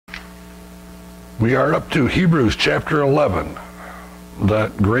We are up to Hebrews chapter 11,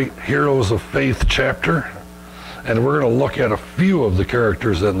 that great Heroes of Faith chapter, and we're going to look at a few of the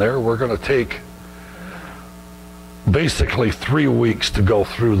characters in there. We're going to take basically 3 weeks to go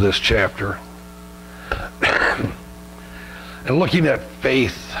through this chapter. And looking at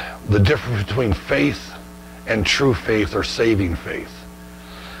faith, the difference between faith and true faith or saving faith.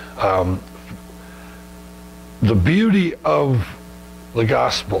 The beauty of the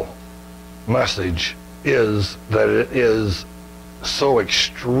gospel message is that it is so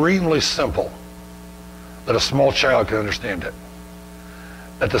extremely simple that a small child can understand it.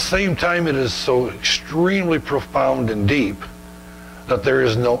 At the same time, it is so extremely profound and deep that there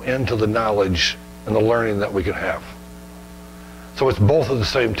is no end to the knowledge and the learning that we can have. So it's both at the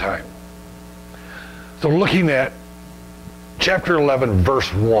same time. So looking at chapter 11,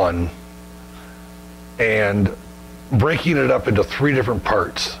 verse 1, and breaking it up into 3 different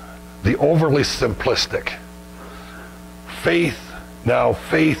parts. The overly simplistic. Faith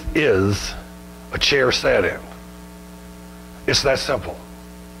is a chair sat in. It's that simple.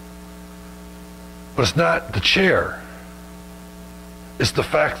 But it's not the chair. It's the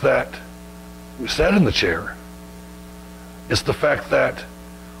fact that we sat in the chair. It's the fact that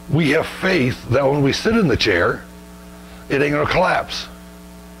we have faith that when we sit in the chair, it ain't going to collapse.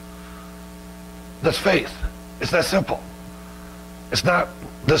 That's faith. It's that simple. It's not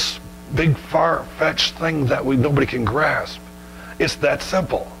this big far-fetched thing that nobody can grasp. It's that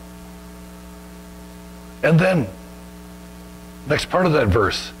simple. And then, next part of that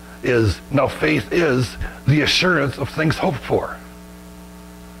verse is, now faith is the assurance of things hoped for.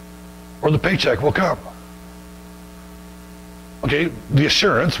 Or the paycheck will come. Okay, the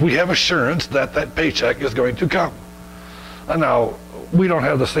assurance, we have assurance that that paycheck is going to come. And now, we don't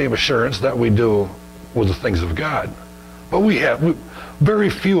have the same assurance that we do with the things of God. But very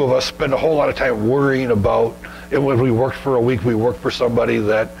few of us spend a whole lot of time worrying about it. When we worked for a week, we worked for somebody,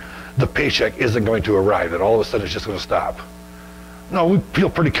 that the paycheck isn't going to arrive, and all of a sudden it's just going to stop. No, we feel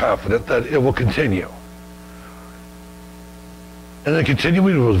pretty confident that it will continue. And then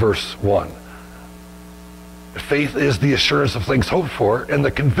continuing with verse 1. Faith is the assurance of things hoped for and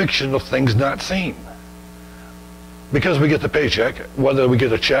the conviction of things not seen. Because we get the paycheck, whether we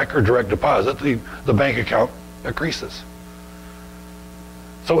get a check or direct deposit, the bank account increases.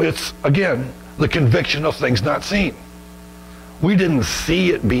 So it's, again, the conviction of things not seen. We didn't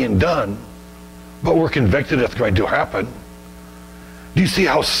see it being done, but we're convicted it's going to happen. Do you see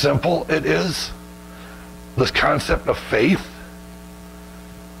how simple it is? This concept of faith?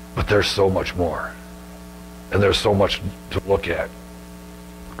 But there's so much more. And there's so much to look at.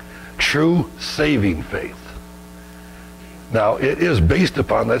 True saving faith. Now, it is based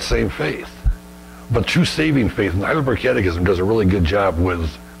upon that same faith. But true saving faith, and the Heidelberg Catechism does a really good job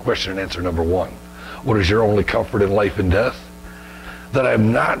with question and answer number 1. What is your only comfort in life and death? That I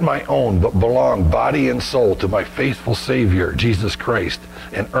am not my own, but belong body and soul to my faithful Savior, Jesus Christ,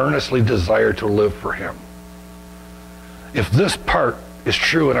 and earnestly desire to live for Him. If this part is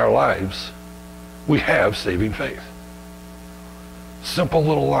true in our lives, we have saving faith. Simple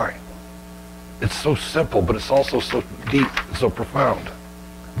little line. It's so simple, but it's also so deep and so profound.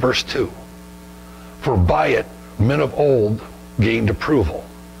 Verse 2. For by it men of old gained approval.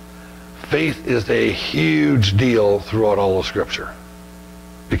 Faith is a huge deal throughout all of Scripture,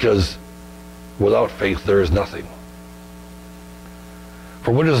 because without faith there is nothing.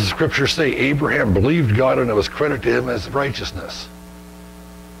 For what does the Scripture say? Abraham believed God and it was credited to him as righteousness.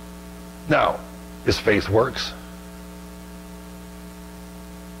 Now, his faith works.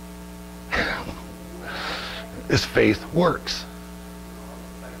 His faith works.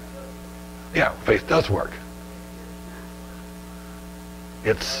 Yeah, faith does work.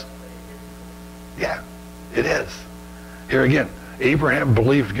 Yeah, it is. Here again, Abraham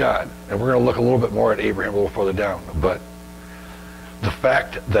believed God, and we're going to look a little bit more at Abraham a little further down, but the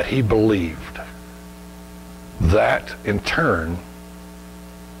fact that he believed, that in turn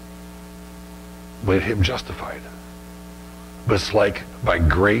made him justified. But it's like by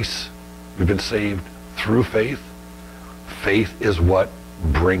grace, we've been saved through faith. Faith is what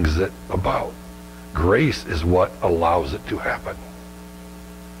brings it about. Grace is what allows it to happen.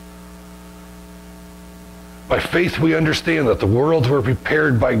 By faith we understand that the worlds were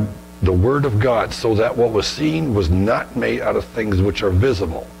prepared by the Word of God, so that what was seen was not made out of things which are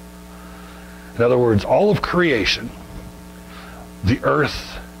visible. In other words, all of creation, the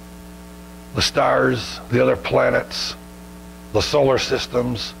earth, the stars, the other planets, the solar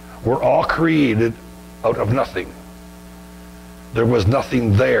systems, were all created out of nothing. There was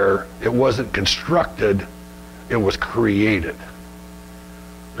nothing there. It wasn't constructed. It was created.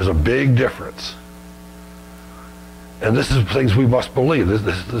 There's a big difference. And this is things we must believe.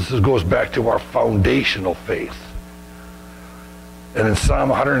 This goes back to our foundational faith. And in Psalm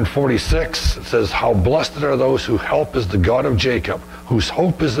 146, it says, how blessed are those whose help is the God of Jacob, whose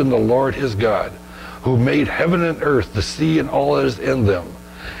hope is in the Lord his God, who made heaven and earth, the sea and all that is in them,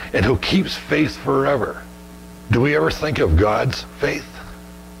 and who keeps faith forever. Do we ever think of God's faith?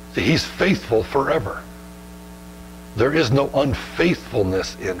 See, he's faithful forever. There is no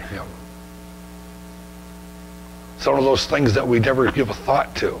unfaithfulness in him. It's one of those things that we never give a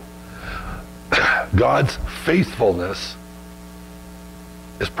thought to. God's faithfulness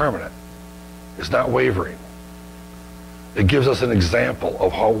is permanent. It's not wavering. It gives us an example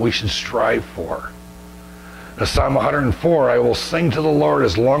of how we should strive for. In Psalm 104, I will sing to the Lord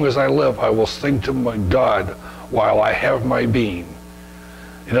as long as I live. I will sing to my God while I have my being.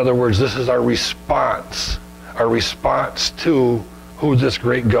 In other words, this is our response to who this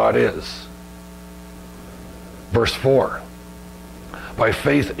great God is. Verse 4, by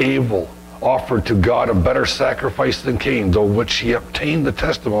faith Abel offered to God a better sacrifice than Cain, though which he obtained the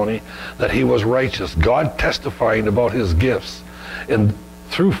testimony that he was righteous, God testifying about his gifts. And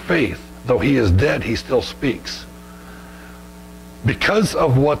through faith, though he is dead, he still speaks. Because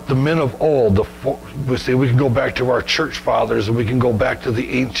of what the men of old, we can go back to our church fathers, and we can go back to the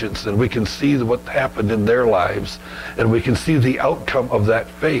ancients, and we can see what happened in their lives, and we can see the outcome of that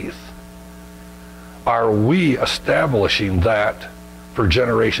faith. Are we establishing that for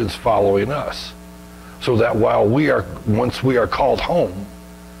generations following us? So that once we are called home,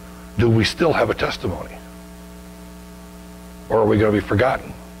 do we still have a testimony? Or are we going to be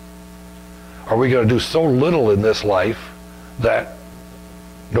forgotten? Are we going to do so little in this life that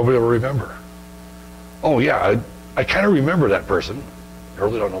nobody will remember? Oh yeah, I kind of remember that person. I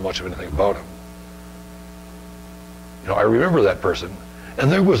really don't know much of anything about him. I remember that person. And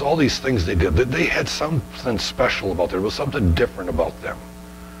there was all these things they did. They had something special about them. There was something different about them.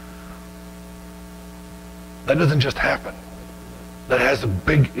 That doesn't just happen. That has a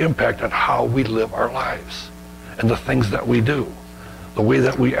big impact on how we live our lives and the things that we do, the way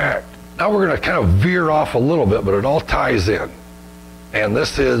that we act. Now we're going to kind of veer off a little bit, but it all ties in. And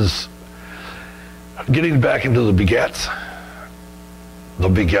this is getting back into the begets. The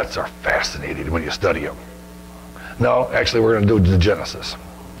begets are fascinating when you study them. No, actually, we're going to do the Genesis.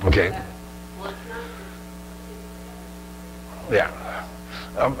 Okay? Yeah.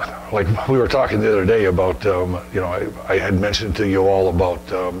 Like we were talking the other day about, I had mentioned to you all about,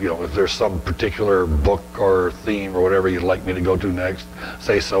 if there's some particular book or theme or whatever you'd like me to go to next,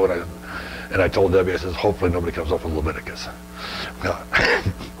 say so. And I told Debbie, I says, hopefully nobody comes up with Leviticus.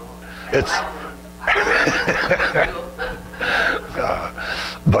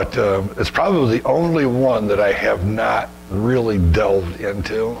 But it's probably the only one that I have not really delved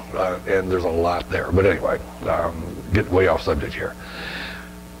into, and there's a lot there. But anyway, get way off subject here.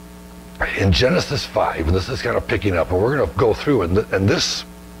 In Genesis 5, and this is kind of picking up, and we're going to go through, and this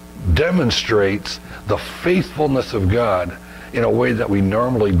demonstrates the faithfulness of God in a way that we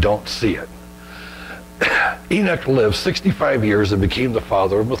normally don't see it. Enoch lived 65 years and became the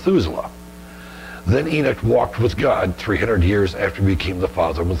father of Methuselah. Then Enoch walked with God 300 years after he became the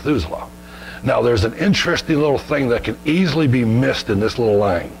father of Methuselah. Now there's an interesting little thing that can easily be missed in this little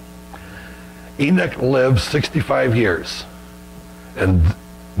line. Enoch lived 65 years and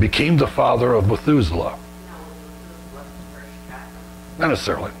became the father of Methuselah. Not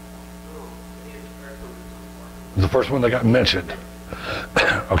necessarily. The first one that got mentioned.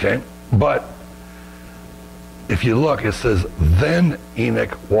 Okay? But if you look, it says, then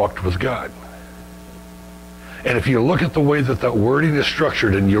Enoch walked with God. And if you look at the way that that wording is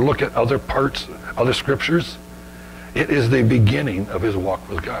structured and you look at other parts, other scriptures, it is the beginning of his walk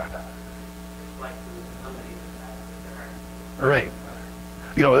with God. Right.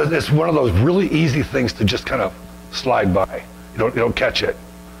 It's one of those really easy things to just kind of slide by. You don't catch it.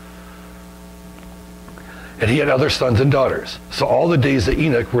 And he had other sons and daughters. So all the days of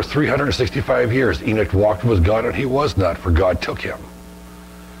Enoch were 365 years. Enoch walked with God, and he was not, for God took him.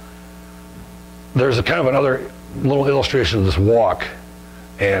 There's a kind of another little illustration of this walk,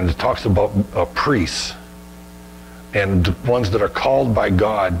 and it talks about priests and ones that are called by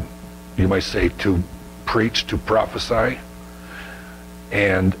God, you might say, to preach, to prophesy.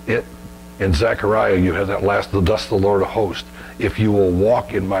 And in Zechariah, you have that last, thus the Lord of hosts, if you will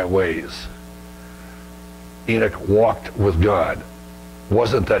walk in my ways. Enoch walked with God.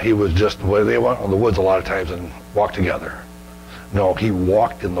 Wasn't that he was just, well, they went in the woods a lot of times and walked together. No, he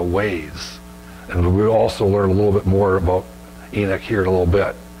walked in the ways. And we'll also learn a little bit more about Enoch here in a little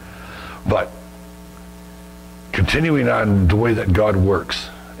bit. But continuing on the way that God works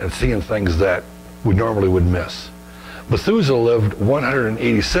and seeing things that we normally would miss. Methuselah lived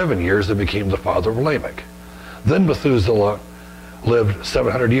 187 years and became the father of Lamech. Then Methuselah lived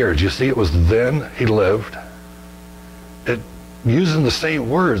 700 years. You see, it was then he lived. It using the same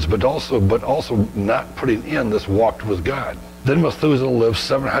words, but also not putting in this walked with God. Then Methuselah lived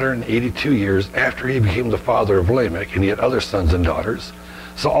 782 years after he became the father of Lamech, and he had other sons and daughters.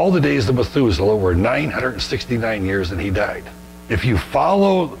 So all the days of Methuselah were 969 years, and he died. If you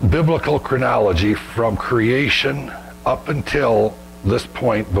follow biblical chronology from creation up until this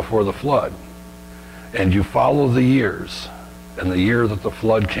point before the flood, and you follow the years, and the year that the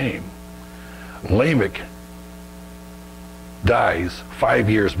flood came, Lamech dies 5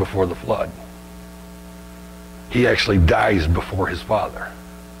 years before the flood. He actually dies before his father.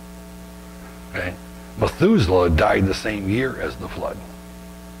 Okay? Methuselah died the same year as the flood.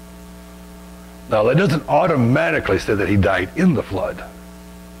 Now, that doesn't automatically say that he died in the flood.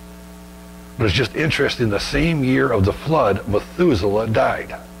 But it's just interesting, the same year of the flood, Methuselah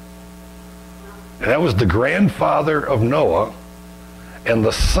died. And that was the grandfather of Noah and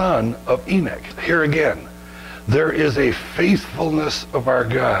the son of Enoch. Here again, there is a faithfulness of our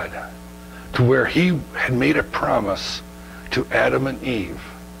God to where he had made a promise to Adam and Eve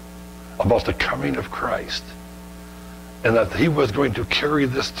about the coming of Christ and that he was going to carry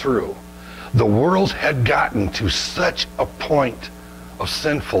this through. The world had gotten to such a point of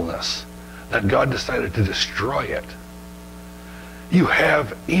sinfulness that God decided to destroy it. You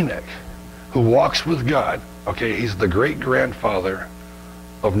have Enoch, who walks with God. Okay, he's the great-grandfather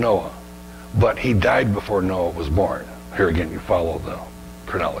of Noah, but he died before Noah was born. Here again, you follow the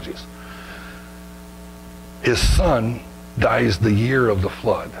chronologies. His son dies the year of the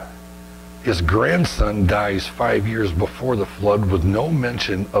flood. His grandson dies 5 years before the flood with no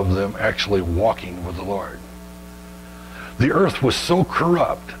mention of them actually walking with the Lord. The earth was so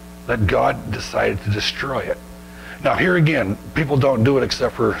corrupt that God decided to destroy it. Now here again, people don't do it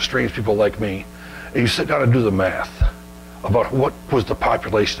except for strange people like me. And you sit down and do the math about what was the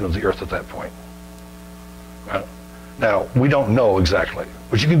population of the earth at that point. Now, we don't know exactly,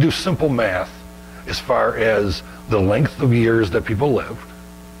 but you can do simple math as far as the length of years that people lived,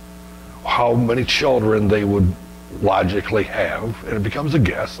 how many children they would logically have, and it becomes a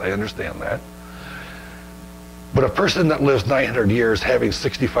guess, I understand that. But a person that lives 900 years having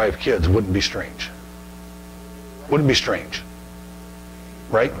 65 kids wouldn't be strange. Wouldn't be strange,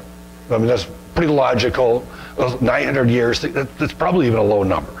 right? I mean, that's pretty logical. 900 years, that's probably even a low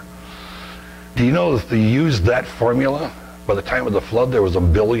number. Do you know that they used that formula? By the time of the flood, there was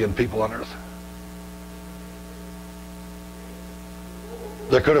 1 billion people on earth.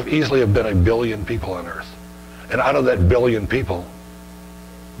 There could have easily have been 1 billion people on earth. And out of that 1 billion people,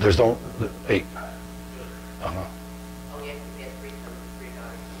 there's no 8. Uh-huh.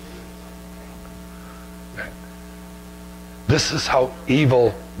 Okay. This is how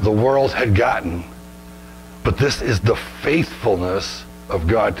evil the world had gotten, but this is the faithfulness of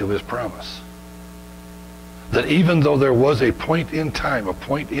God to his promise. That even though there was a point in time, a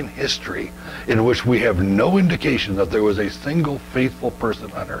point in history, in which we have no indication that there was a single faithful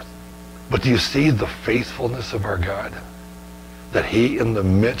person on earth. But do you see the faithfulness of our God? That he, in the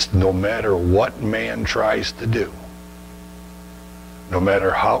midst, no matter what man tries to do, no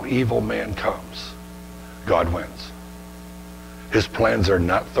matter how evil man comes, God wins. His plans are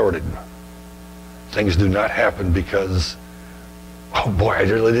not thwarted. Things do not happen because, oh boy, I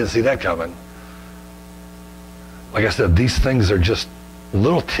really didn't see that coming. Like I said, these things are just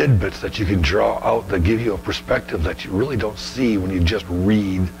little tidbits that you can draw out that give you a perspective that you really don't see when you just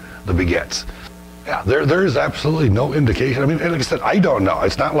read the begets. Yeah, there is absolutely no indication. I mean, like I said, I don't know.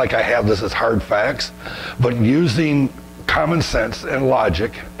 It's not like I have this as hard facts, but using common sense and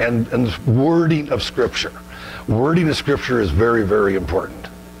logic and wording of Scripture. Wording of Scripture is very, very important.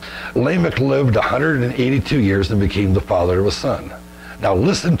 Lamech lived 182 years and became the father of a son. Now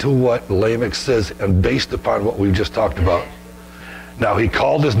listen to what Lamech says, and based upon what we've just talked about. Now he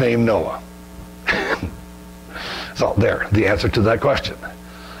called his name Noah. So there, the answer to that question.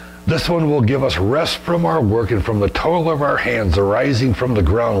 This one will give us rest from our work and from the toil of our hands arising from the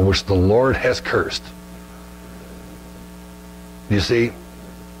ground which the Lord has cursed. You see,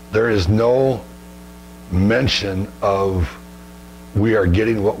 there is no mention of we are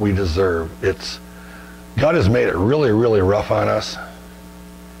getting what we deserve. It's God has made it really, really rough on us.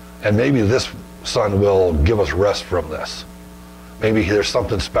 And maybe this son will give us rest from this. Maybe there's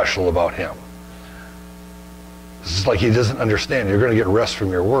something special about him. It's like he doesn't understand. You're going to get rest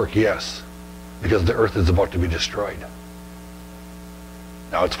from your work, yes, because the earth is about to be destroyed.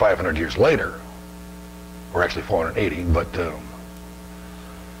 Now it's 500 years later, or actually 480, but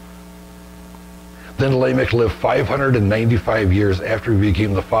Then Lamech lived 595 years after he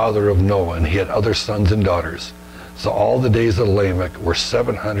became the father of Noah, and he had other sons and daughters. So all the days of Lamech were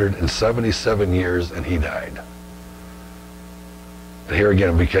 777 years, and he died. And here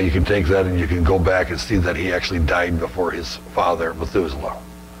again, because you can take that and you can go back and see that he actually died before his father, Methuselah.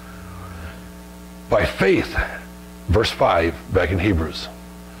 By faith, verse 5, back in Hebrews,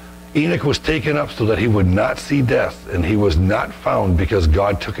 Enoch was taken up so that he would not see death, and he was not found because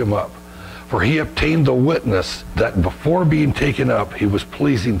God took him up. For he obtained the witness that before being taken up, he was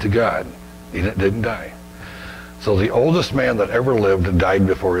pleasing to God. He didn't die. So the oldest man that ever lived died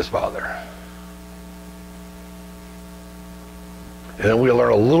before his father. And then we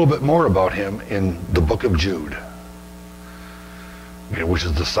learn a little bit more about him in the book of Jude, which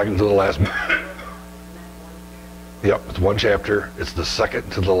is the second to the last. Yep, it's one chapter. It's the second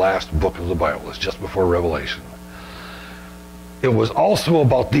to the last book of the Bible. It's just before Revelation. It was also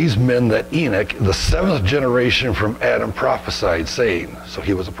about these men that Enoch, the seventh generation from Adam, prophesied, saying, so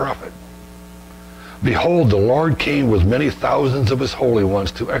he was a prophet, behold, the Lord came with many thousands of his holy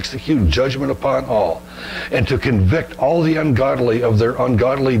ones to execute judgment upon all, and to convict all the ungodly of their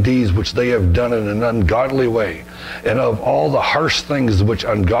ungodly deeds which they have done in an ungodly way, and of all the harsh things which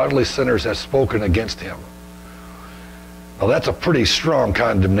ungodly sinners have spoken against him. Now that's a pretty strong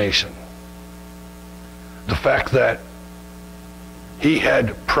condemnation. The fact that he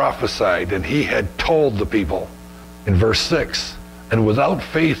had prophesied and he had told the people in verse 6, and without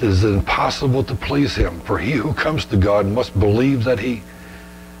faith it is impossible to please him, for he who comes to God must believe that he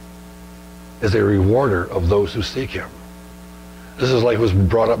is a rewarder of those who seek him. This is like was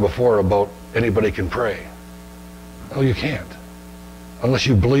brought up before about anybody can pray. No, you can't. Unless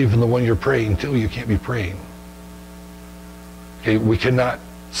you believe in the one you're praying to, you can't be praying. Okay, we cannot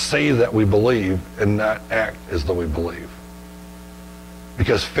say that we believe and not act as though we believe.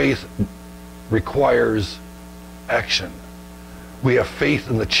 Because faith requires action. We have faith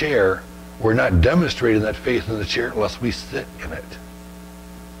in the chair. We're not demonstrating that faith in the chair unless we sit in it.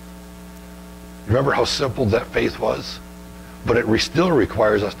 Remember how simple that faith was? But it still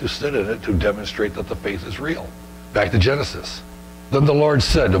requires us to sit in it to demonstrate that the faith is real. Back to Genesis. Then the Lord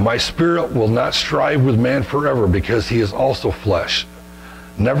said, my spirit will not strive with man forever, because he is also flesh.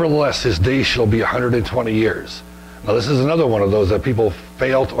 Nevertheless, his days shall be 120 years. Now this is another one of those that people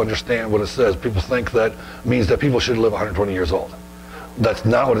fail to understand what it says. People think that means that people should live 120 years old. That's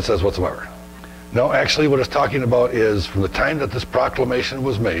not what it says whatsoever. No, actually what it's talking about is from the time that this proclamation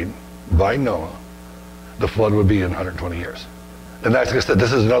was made by Noah, the flood would be in 120 years. And that's, like I said,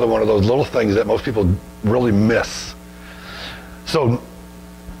 this is another one of those little things that most people really miss. So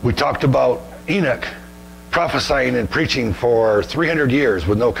we talked about Enoch prophesying and preaching for 300 years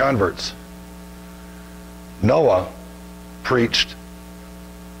with no converts. Noah preached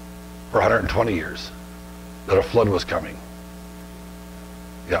for 120 years that a flood was coming.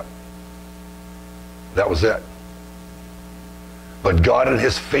 Yep. That was it. But God in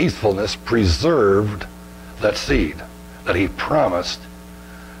his faithfulness preserved that seed that he promised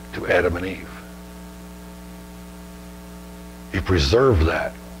to Adam and Eve. He preserved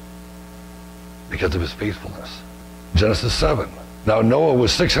that because of his faithfulness. Genesis 7. Now Noah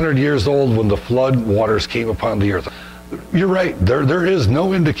was 600 years old when the flood waters came upon the earth. You're right. There is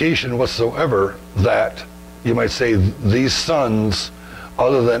no indication whatsoever that, you might say, these sons,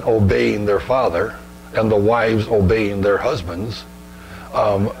 other than obeying their father and the wives obeying their husbands,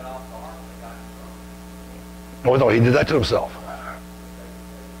 oh no, he did that to himself.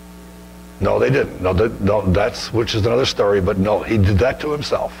 No, they didn't. No, that's, which is another story, but no, he did that to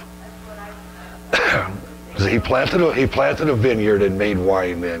himself. He planted a vineyard and made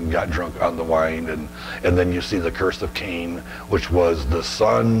wine and got drunk on the wine, and then you see the curse of Cain, which was the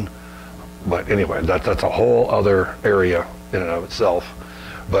son. But anyway, that's a whole other area in and of itself.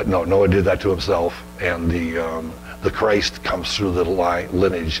 But no, Noah did that to himself, and the Christ comes through the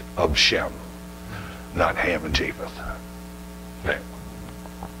lineage of Shem, not Ham and Japheth. Okay.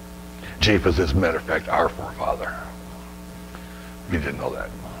 Japheth is, as a matter of fact, our forefather. You didn't know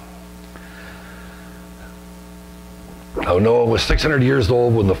that. Now Noah was 600 years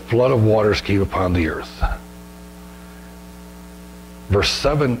old when the flood of waters came upon the earth. Verse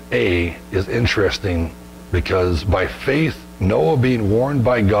 7a is interesting because by faith, Noah being warned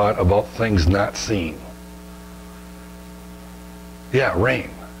by God about things not seen. Yeah,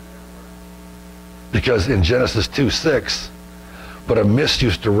 rain. Because in Genesis 2:6, but a mist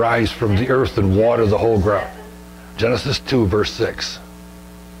used to rise from the earth and water the whole ground. Genesis 2, verse 6.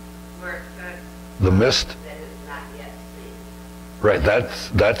 The mist. Right,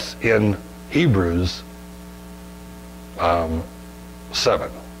 that's in Hebrews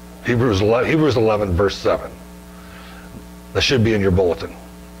 7. Hebrews 11, verse 7. That should be in your bulletin.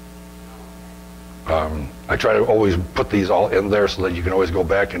 I try to always put these all in there so that you can always go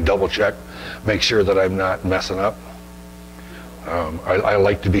back and double check, make sure that I'm not messing up. I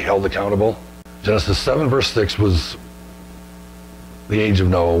like to be held accountable. Genesis 7, verse 6 was the age of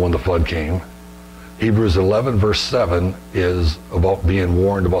Noah when the flood came. Hebrews 11, verse 7 is about being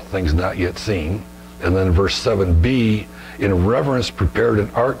warned about things not yet seen. And then verse 7b, in reverence prepared an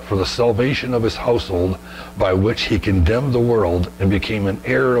ark for the salvation of his household, by which he condemned the world and became an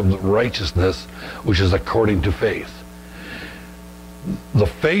heir of the righteousness which is according to faith. The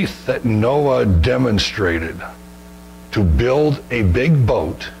faith that Noah demonstrated to build a big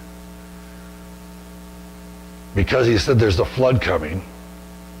boat, because he said there's a flood coming,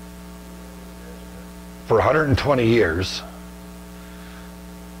 for 120 years,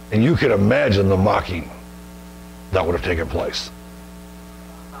 and you can imagine the mocking that would have taken place.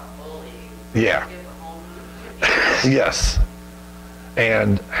 Yeah. Yes.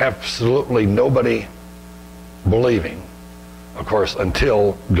 And absolutely nobody believing, of course,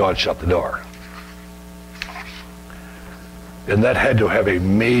 until God shut the door. And that had to have a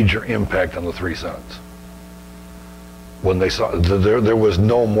major impact on the three sons. When they saw, there was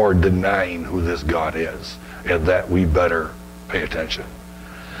no more denying who this God is, and that we better pay attention.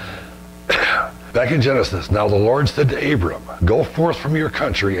 Back in Genesis, now the Lord said to Abram, go forth from your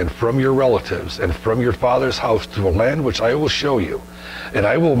country and from your relatives and from your father's house to a land which I will show you. And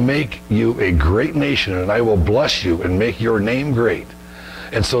I will make you a great nation, and I will bless you and make your name great.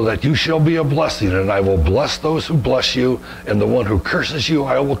 And so that you shall be a blessing, and I will bless those who bless you, and the one who curses you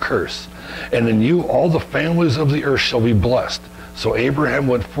I will curse. And in you all the families of the earth shall be blessed. So Abraham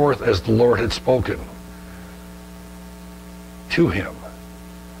went forth as the Lord had spoken to him.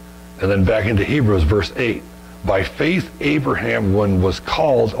 And then back into Hebrews, verse 8. By faith Abraham, when was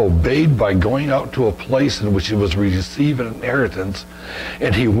called, obeyed by going out to a place in which he was receiving an inheritance,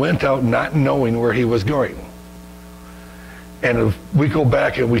 and he went out not knowing where he was going. And if we go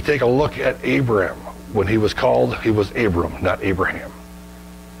back and we take a look at Abraham, when he was called, he was Abram, not Abraham.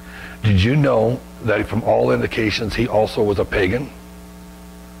 Did you know that from all indications he also was a pagan?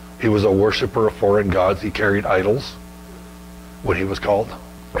 He was a worshiper of foreign gods. He carried idols when he was called.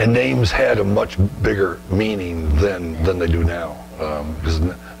 And names had a much bigger meaning than they do now, because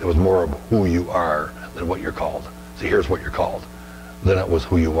it was more of who you are than what you're called. See, here's what you're called. Then it was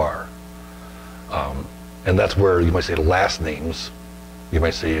who you are. And that's where you might say last names. You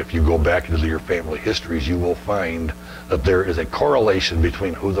might say if you go back into your family histories, you will find that there is a correlation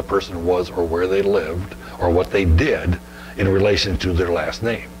between who the person was or where they lived or what they did in relation to their last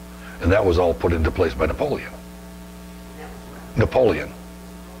name. And that was all put into place by Napoleon. Napoleon.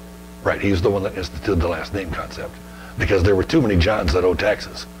 Right, he's the one that instituted the last name concept, because there were too many Johns that owed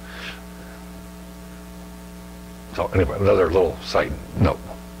taxes. So anyway, another little side note.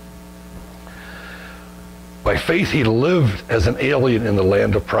 By faith he lived as an alien in the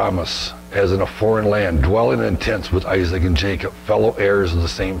land of promise, as in a foreign land, dwelling in tents with Isaac and Jacob, fellow heirs of the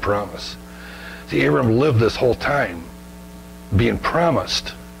same promise. See, Abram lived this whole time being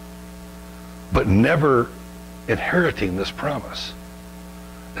promised, but never inheriting this promise.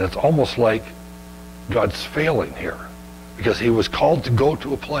 And it's almost like God's failing here, because he was called to go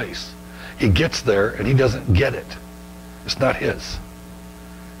to a place. He gets there and he doesn't get it. It's not his.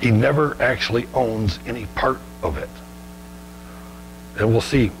 He never actually owns any part of it. And we'll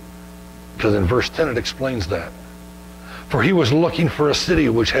see, because in verse 10 it explains that. For he was looking for a city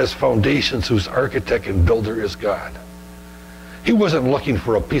which has foundations, whose architect and builder is God. He wasn't looking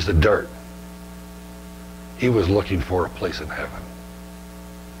for a piece of dirt. He was looking for a place in heaven.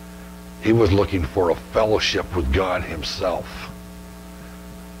 He was looking for a fellowship with God himself,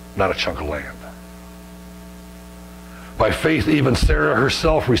 not a chunk of land. By faith, even Sarah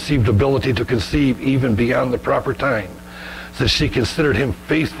herself received ability to conceive even beyond the proper time, since she considered him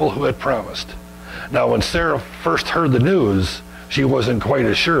faithful who had promised. Now, when Sarah first heard the news, she wasn't quite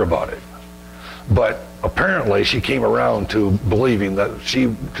as sure about it. But apparently, she came around to believing that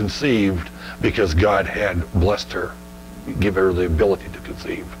she conceived because God had blessed her, given her the ability to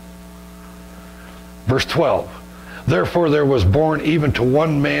conceive. Verse 12, therefore there was born even to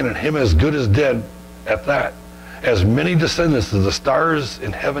one man, and him as good as dead at that, as many descendants as the stars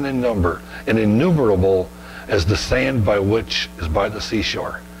in heaven in number, and innumerable as the sand by which is by the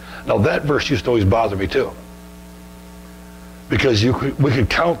seashore. Now that verse used to always bother me too, because we could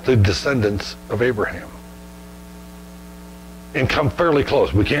count the descendants of Abraham and come fairly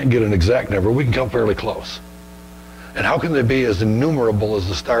close. We can't get an exact number, we can come fairly close. And how can they be as innumerable as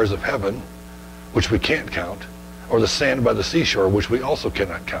the stars of heaven, which we can't count, or the sand by the seashore, which we also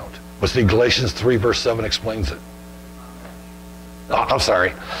cannot count. But see, Galatians 3 verse 7 explains it. Oh, I'm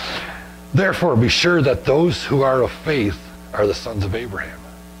sorry. Therefore, be sure that those who are of faith are the sons of Abraham.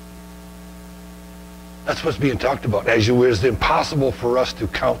 That's what's being talked about. As it is impossible for us to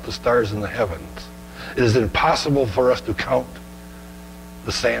count the stars in the heavens. It is impossible for us to count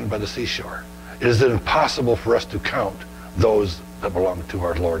the sand by the seashore. It is impossible for us to count those that belong to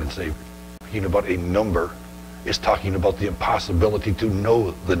our Lord and Savior. Talking about a number is talking about the impossibility to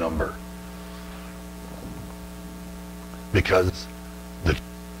know the number. Because the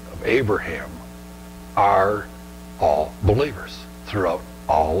children of Abraham are all believers throughout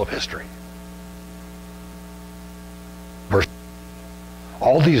all of history. Verse,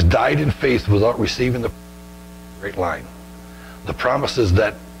 all these died in faith without receiving the great line. The promises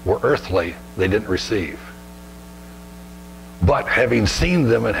that were earthly, they didn't receive. But having seen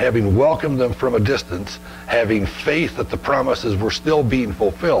them and having welcomed them from a distance, having faith that the promises were still being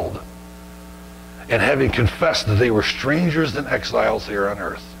fulfilled, and having confessed that they were strangers and exiles here on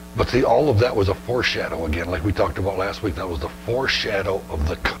earth. But see, all of that was a foreshadow again, like we talked about last week. That was the foreshadow of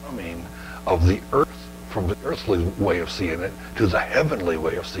the coming of the earth, from the earthly way of seeing it to the heavenly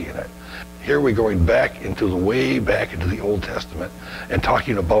way of seeing it. Here we're going back into the way back into the Old Testament and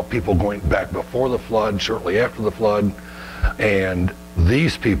talking about people going back before the flood, shortly after the flood. And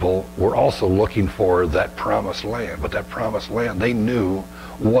these people were also looking for that promised land. But that promised land they knew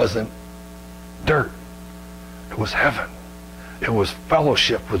wasn't dirt. It was heaven. It was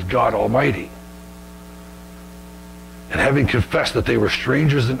fellowship with God Almighty. And having confessed that they were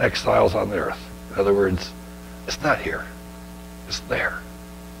strangers and exiles on the earth. In other words, it's not here. It's there.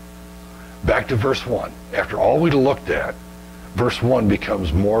 Back to verse 1. After all we looked at, verse 1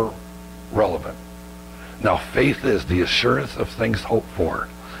 becomes more relevant. Now faith is the assurance of things hoped for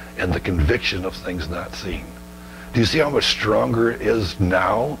and the conviction of things not seen. Do you see how much stronger it is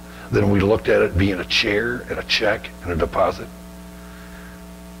now than we looked at it being a chair and a check and a deposit?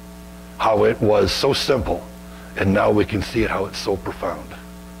 How it was so simple, and now we can see it how it's so profound.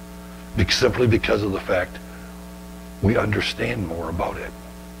 Simply because of the fact we understand more about it.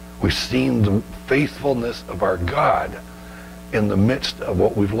 We've seen the faithfulness of our God in the midst of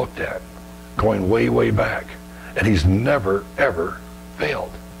what we've looked at, going way, way back. And he's never, ever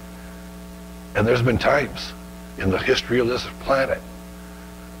failed. And there's been times in the history of this planet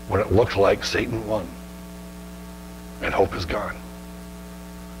when it looked like Satan won and hope is gone.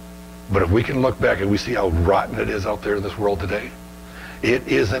 But if we can look back and we see how rotten it is out there in this world today, it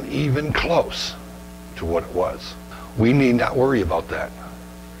isn't even close to what it was. We need not worry about that.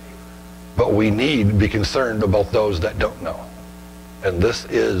 But we need to be concerned about those that don't know. And this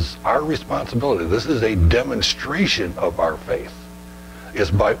is our responsibility. This is a demonstration of our faith. It's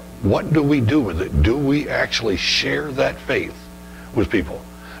by what do we do with it? Do we actually share that faith with people?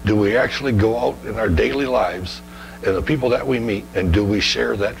 Do we actually go out in our daily lives and the people that we meet, and do we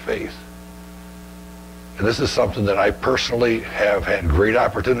share that faith? And this is something that I personally have had great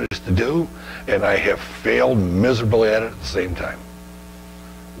opportunities to do, and I have failed miserably at it at the same time.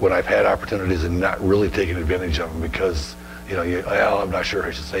 When I've had opportunities and not really taken advantage of them because, well, I'm not sure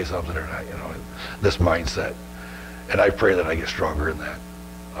I should say something or not, this mindset. And I pray that I get stronger in that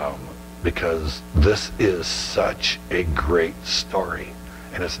because this is such a great story.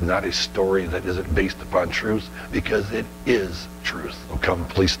 And it's not a story that isn't based upon truth, because it is truth. So come,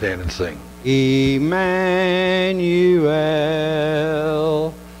 please stand and sing. Emmanuel,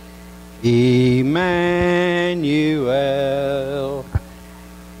 Emmanuel,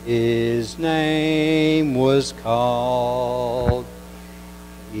 his name was called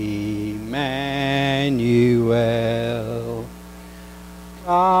Emmanuel.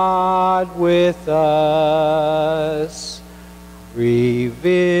 God with us,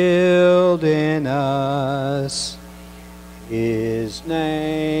 revealed in us, his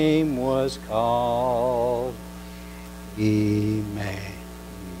name was called Emmanuel.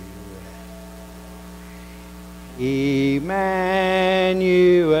 Emmanuel,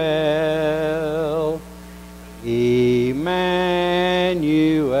 Emmanuel,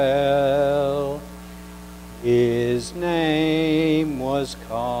 his name was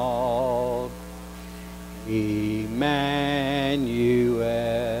called Emmanuel.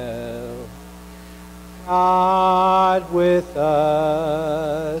 God with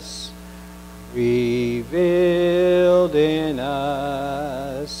us, revealed in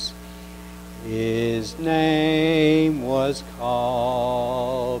us, his name was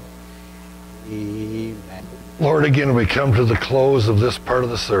called Emmanuel. Lord, again, we come to the close of this part of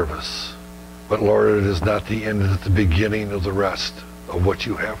the service. But Lord, it is not the end, it's the beginning of the rest of what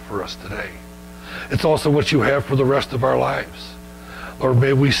you have for us today. It's also what you have for the rest of our lives. Lord,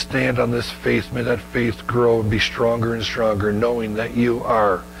 may we stand on this faith. May that faith grow and be stronger and stronger, knowing that you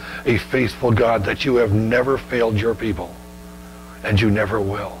are a faithful God, that you have never failed your people, and you never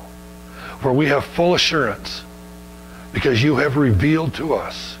will. For we have full assurance, because you have revealed to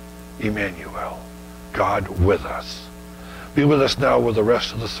us, Emmanuel, God with us. Be with us now with the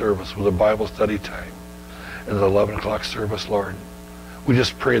rest of the service, with the Bible study time, and the 11 o'clock service, Lord. We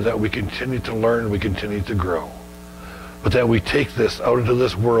just pray that we continue to learn, we continue to grow, but that we take this out into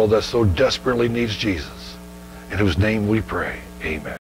this world that so desperately needs Jesus, in whose name we pray. Amen.